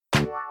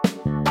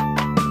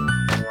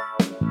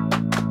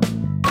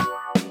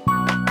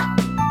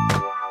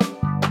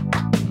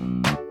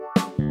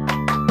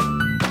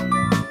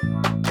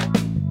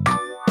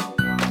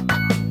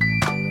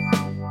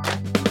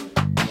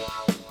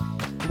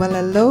Well,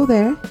 hello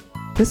there.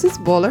 This is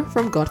Bola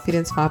from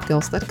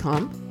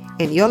GodfidenceFabGirls.com,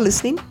 and you're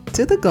listening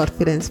to the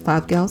Godfidence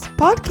Fab Girls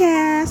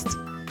podcast.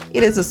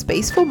 It is a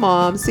space for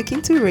moms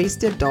seeking to raise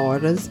their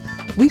daughters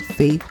with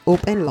faith,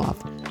 hope, and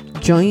love.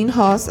 Join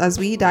us as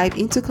we dive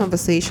into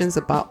conversations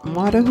about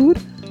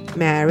motherhood,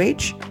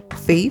 marriage,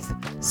 faith,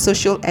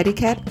 social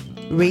etiquette,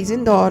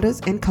 raising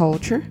daughters, and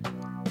culture,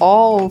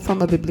 all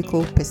from a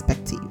biblical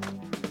perspective.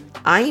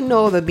 I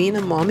know that being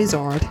a mom is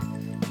hard,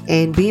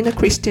 and being a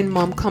Christian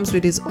mom comes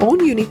with its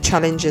own unique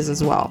challenges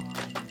as well.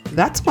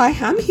 That's why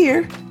I'm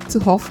here to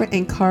offer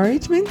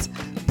encouragement,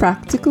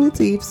 practical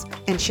tips,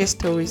 and share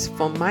stories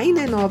from mine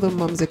and other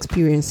moms'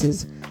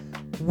 experiences.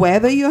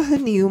 Whether you're a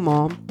new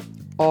mom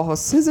or a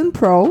seasoned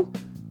pro,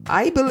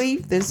 I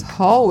believe there's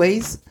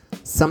always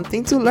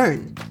something to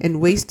learn and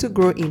ways to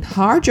grow in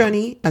our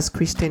journey as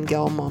Christian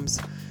girl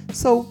moms.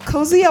 So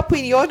cozy up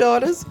with your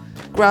daughters,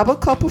 grab a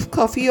cup of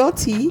coffee or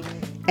tea,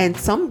 and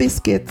some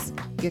biscuits.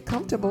 Get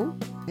comfortable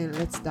and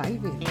let's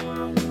dive in.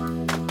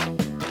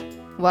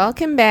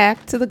 Welcome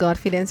back to the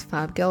Godfidence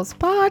Fab Girls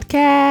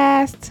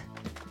podcast.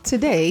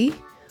 Today,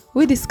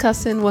 we're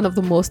discussing one of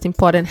the most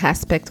important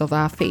aspects of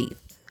our faith,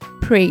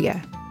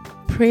 prayer.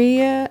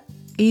 Prayer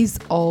is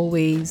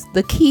always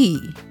the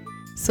key.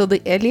 So the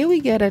earlier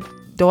we get a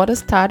daughter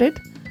started,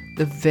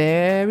 the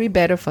very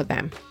better for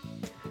them.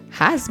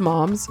 As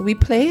moms, we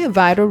play a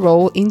vital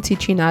role in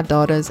teaching our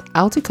daughters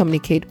how to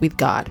communicate with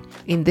God.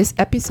 In this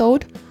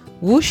episode,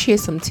 we'll share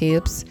some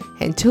tips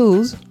and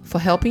tools for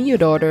helping your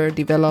daughter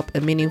develop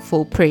a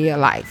meaningful prayer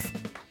life.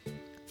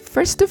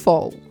 First of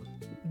all,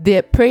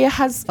 prayer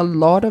has a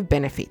lot of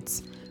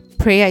benefits.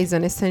 Prayer is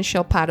an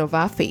essential part of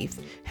our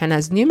faith and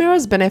has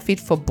numerous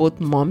benefits for both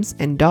moms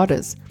and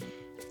daughters.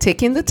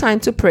 Taking the time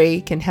to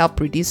pray can help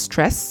reduce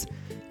stress,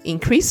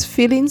 increase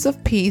feelings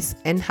of peace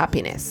and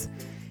happiness,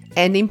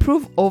 and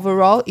improve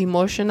overall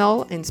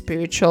emotional and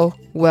spiritual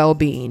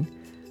well-being.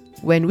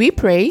 When we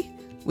pray,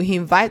 we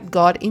invite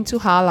God into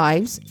our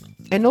lives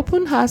and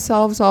open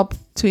ourselves up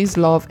to His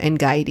love and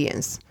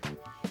guidance.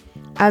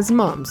 As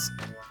moms,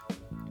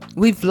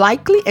 we've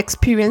likely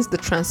experienced the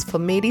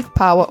transformative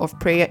power of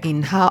prayer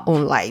in our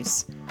own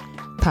lives.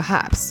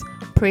 Perhaps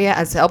prayer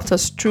has helped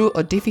us through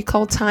a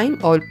difficult time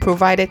or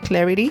provided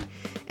clarity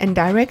and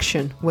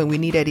direction when we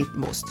needed it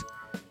most.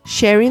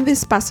 Sharing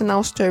these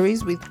personal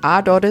stories with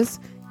our daughters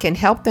can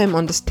help them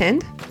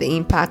understand the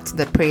impact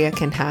that prayer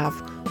can have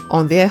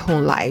on their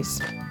own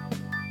lives.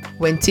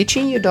 When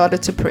teaching your daughter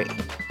to pray,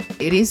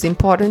 it is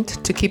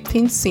important to keep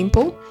things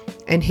simple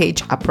and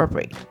age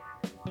appropriate.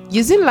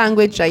 Using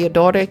language that your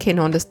daughter can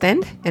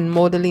understand and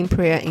modeling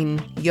prayer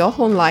in your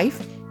own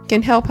life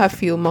can help her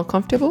feel more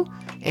comfortable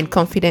and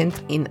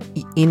confident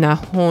in her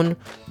own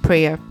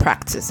prayer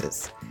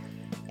practices.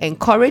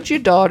 Encourage your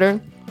daughter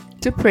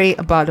to pray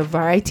about a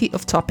variety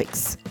of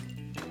topics,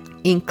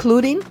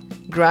 including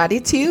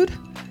gratitude,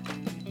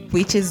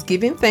 which is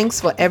giving thanks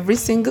for every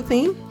single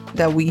thing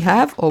that we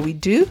have or we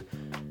do,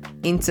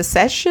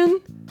 intercession,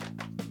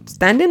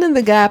 standing in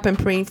the gap and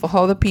praying for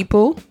other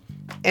people,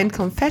 and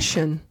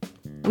confession.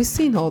 We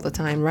sin all the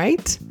time,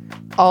 right?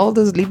 All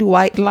those little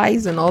white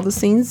lies and all the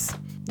sins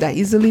that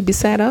easily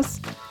beset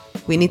us.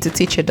 We need to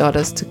teach your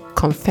daughters to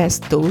confess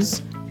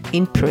those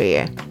in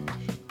prayer.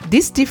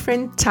 These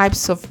different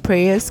types of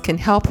prayers can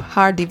help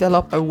her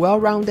develop a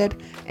well-rounded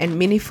and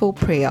meaningful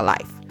prayer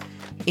life.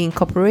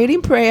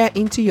 Incorporating prayer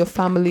into your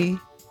family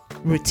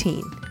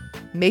routine.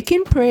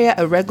 Making prayer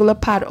a regular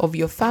part of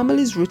your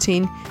family's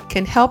routine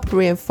can help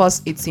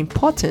reinforce its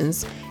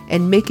importance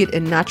and make it a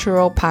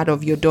natural part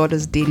of your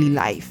daughter's daily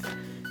life.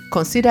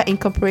 Consider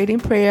incorporating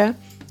prayer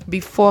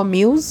before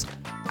meals,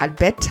 at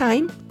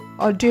bedtime,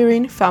 or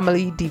during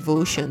family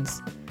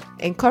devotions.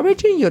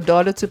 Encouraging your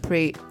daughter to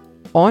pray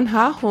on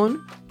her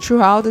own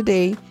throughout the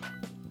day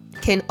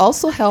can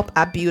also help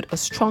her build a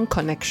strong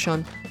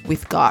connection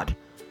with God.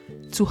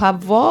 To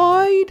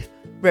avoid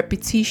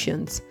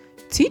repetitions,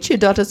 teach your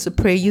daughter to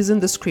pray using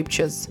the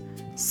scriptures.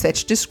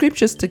 Search the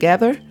scriptures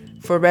together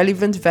for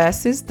relevant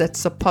verses that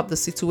support the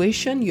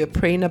situation you're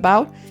praying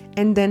about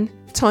and then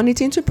turn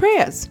it into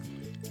prayers.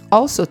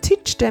 Also,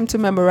 teach them to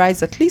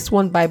memorize at least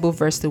one Bible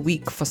verse a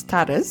week for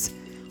starters,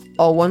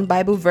 or one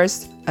Bible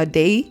verse a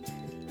day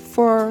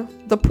for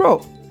the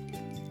pro.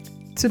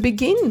 To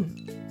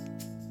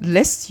begin,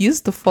 let's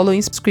use the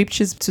following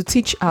scriptures to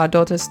teach our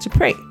daughters to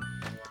pray.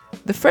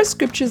 The first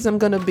scriptures I'm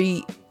going to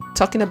be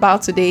talking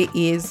about today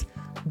is,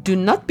 do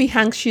not be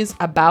anxious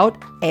about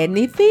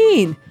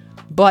anything,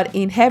 but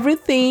in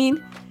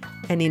everything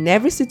and in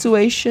every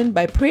situation,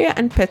 by prayer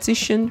and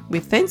petition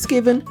with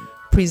thanksgiving,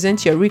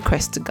 present your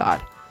request to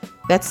God.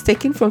 That's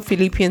taken from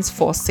Philippians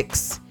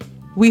 4:6.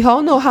 We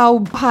all know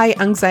how high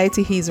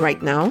anxiety is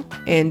right now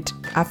and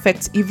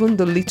affects even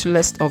the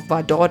littlest of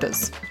our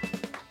daughters.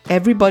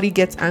 Everybody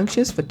gets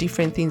anxious for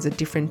different things at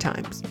different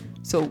times.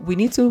 So we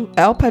need to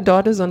help our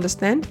daughters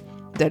understand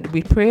that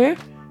with prayer,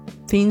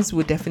 things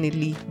will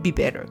definitely be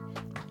better.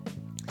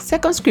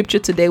 Second scripture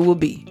today will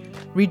be,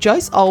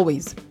 rejoice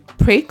always,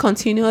 pray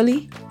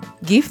continually,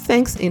 give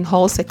thanks in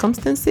all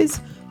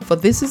circumstances, for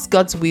this is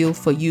God's will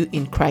for you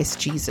in Christ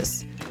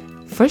Jesus.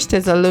 1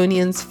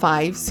 Thessalonians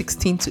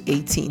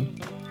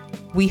 5:16-18.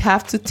 We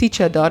have to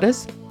teach our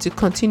daughters to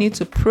continue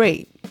to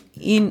pray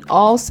in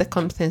all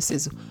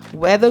circumstances,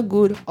 whether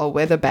good or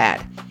whether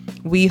bad.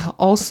 We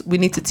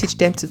need to teach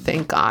them to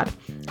thank God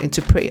and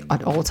to pray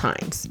at all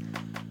times.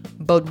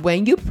 But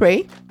when you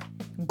pray,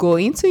 go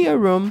into your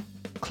room,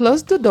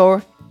 close the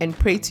door, and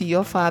pray to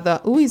your Father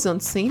who is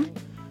unseen.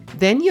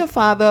 Then your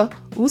Father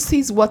who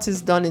sees what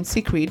is done in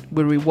secret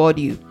will reward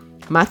you.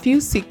 Matthew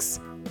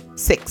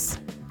 6:6.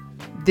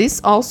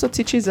 This also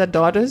teaches our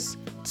daughters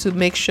to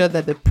make sure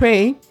that they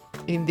pray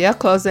in their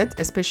closet,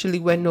 especially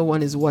when no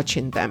one is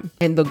watching them.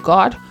 And the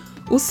God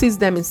who sees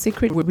them in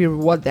secret will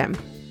reward them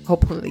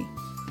openly.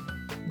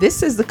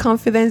 This is the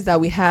confidence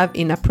that we have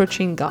in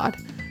approaching God,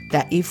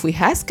 that if we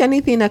ask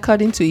anything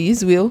according to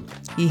His will,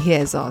 He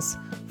hears us.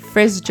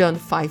 1 John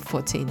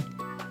 5:14.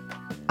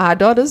 Our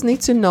daughters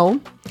need to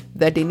know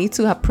that they need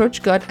to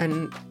approach God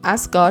and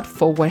ask God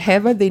for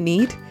whatever they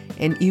need,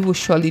 and He will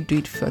surely do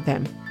it for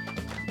them.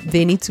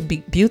 They need to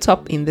be built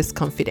up in this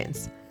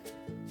confidence.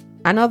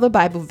 Another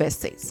Bible verse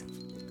says,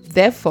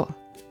 "Therefore,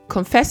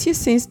 confess your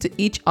sins to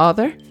each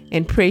other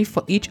and pray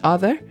for each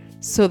other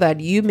so that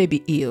you may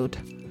be healed."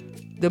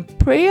 The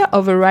prayer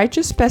of a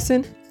righteous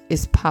person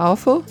is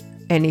powerful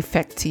and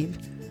effective.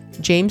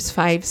 James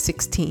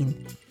 5:16.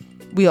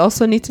 We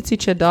also need to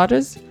teach our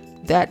daughters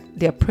that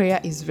their prayer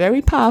is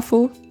very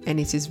powerful and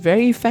it is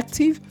very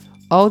effective.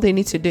 All they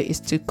need to do is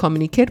to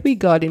communicate with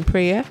God in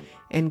prayer,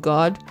 and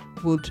God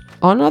would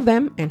honor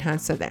them and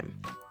answer them.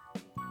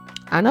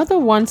 Another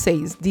one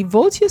says,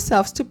 "Devote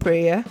yourselves to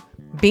prayer,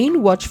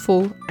 being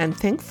watchful and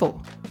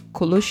thankful."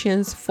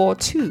 Colossians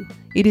 4:2.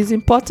 It is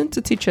important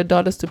to teach your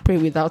daughters to pray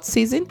without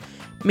ceasing,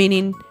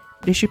 meaning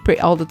they should pray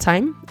all the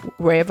time,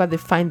 wherever they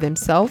find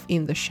themselves,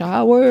 in the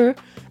shower,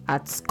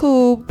 at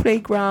school,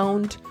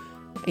 playground,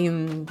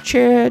 in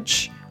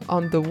church,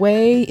 on the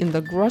way, in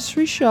the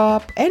grocery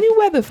shop,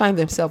 anywhere they find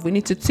themselves. We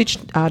need to teach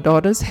our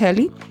daughters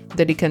early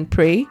that they can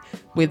pray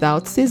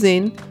without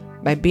ceasing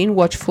by being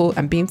watchful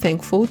and being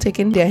thankful,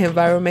 taking their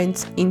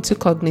environment into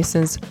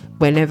cognizance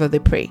whenever they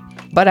pray.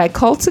 "But I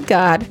call to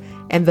God,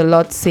 and the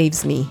Lord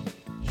saves me.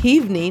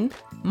 Evening,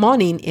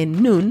 morning, and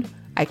noon,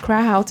 I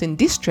cry out in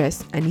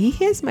distress, and He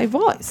hears my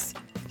voice."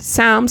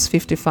 Psalms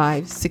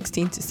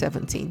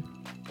 55:16-17.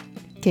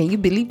 Can you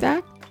believe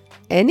that?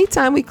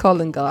 Anytime we call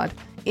on God,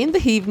 in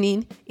the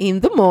evening, in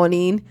the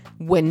morning,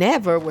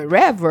 whenever,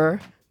 wherever,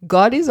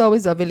 God is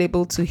always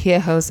available to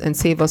hear us and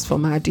save us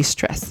from our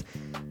distress.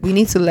 We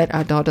need to let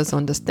our daughters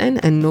understand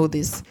and know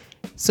this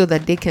so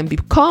that they can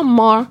become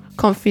more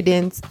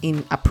confident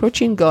in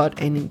approaching God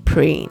and in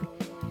praying.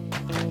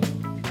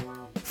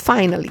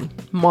 Finally,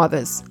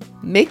 mothers,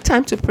 make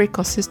time to pray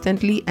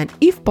consistently, and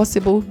if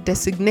possible,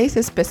 designate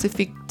a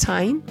specific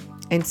time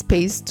and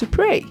space to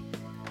pray.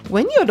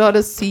 When your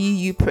daughters see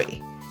you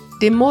pray,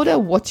 they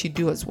model what you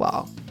do as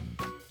well.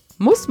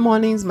 Most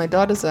mornings, my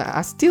daughters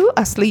are still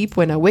asleep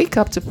when I wake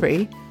up to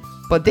pray,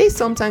 but they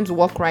sometimes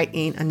walk right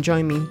in and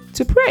join me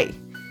to pray.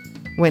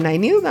 When I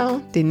kneel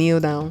down, they kneel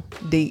down.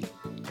 They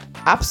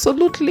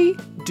absolutely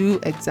do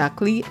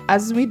exactly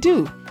as we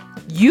do.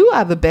 You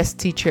are the best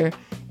teacher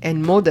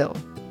and model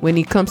when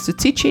it comes to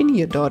teaching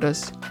your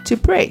daughters to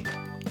pray.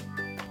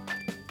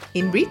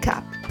 In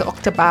recap,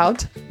 talked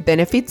about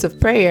benefits of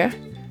prayer,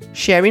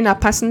 sharing our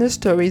personal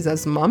stories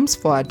as moms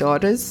for our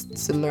daughters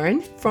to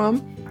learn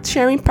from,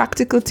 sharing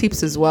practical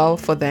tips as well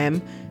for them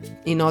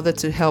in order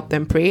to help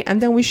them pray. And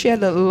then we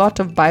shared a lot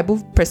of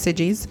Bible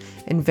passages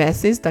and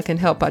verses that can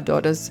help our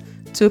daughters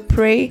to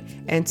pray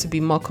and to be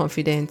more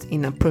confident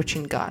in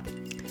approaching God.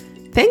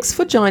 Thanks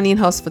for joining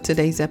us for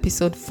today's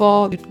episode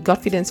for the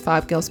Godfidence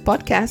 5 Girls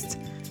podcast.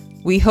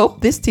 We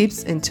hope these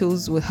tips and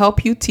tools will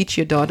help you teach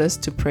your daughters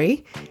to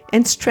pray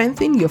and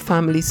strengthen your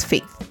family's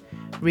faith.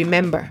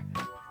 Remember,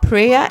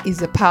 prayer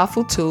is a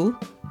powerful tool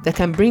that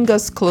can bring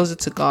us closer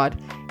to God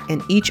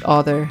and each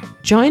other.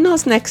 Join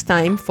us next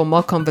time for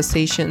more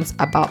conversations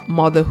about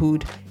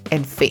motherhood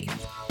and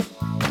faith.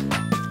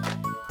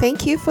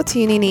 Thank you for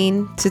tuning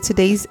in to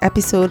today's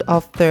episode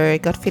of the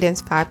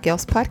Godfidence 5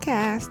 Girls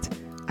podcast.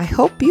 I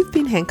hope you've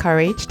been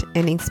encouraged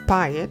and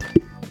inspired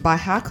by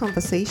our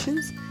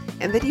conversations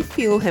and that you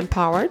feel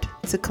empowered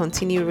to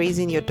continue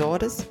raising your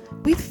daughters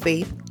with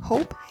faith,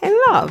 hope, and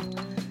love.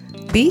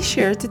 Be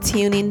sure to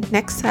tune in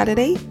next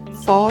Saturday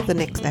for the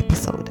next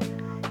episode.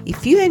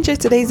 If you enjoyed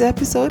today's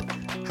episode,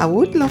 I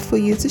would love for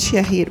you to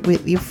share it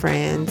with your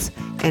friends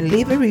and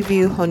leave a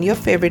review on your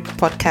favorite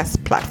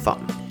podcast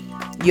platform.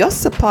 Your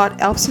support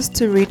helps us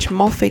to reach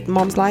more faith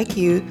moms like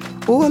you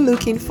who are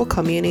looking for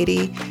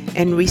community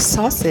and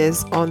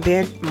resources on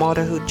their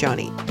motherhood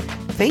journey.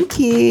 Thank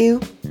you.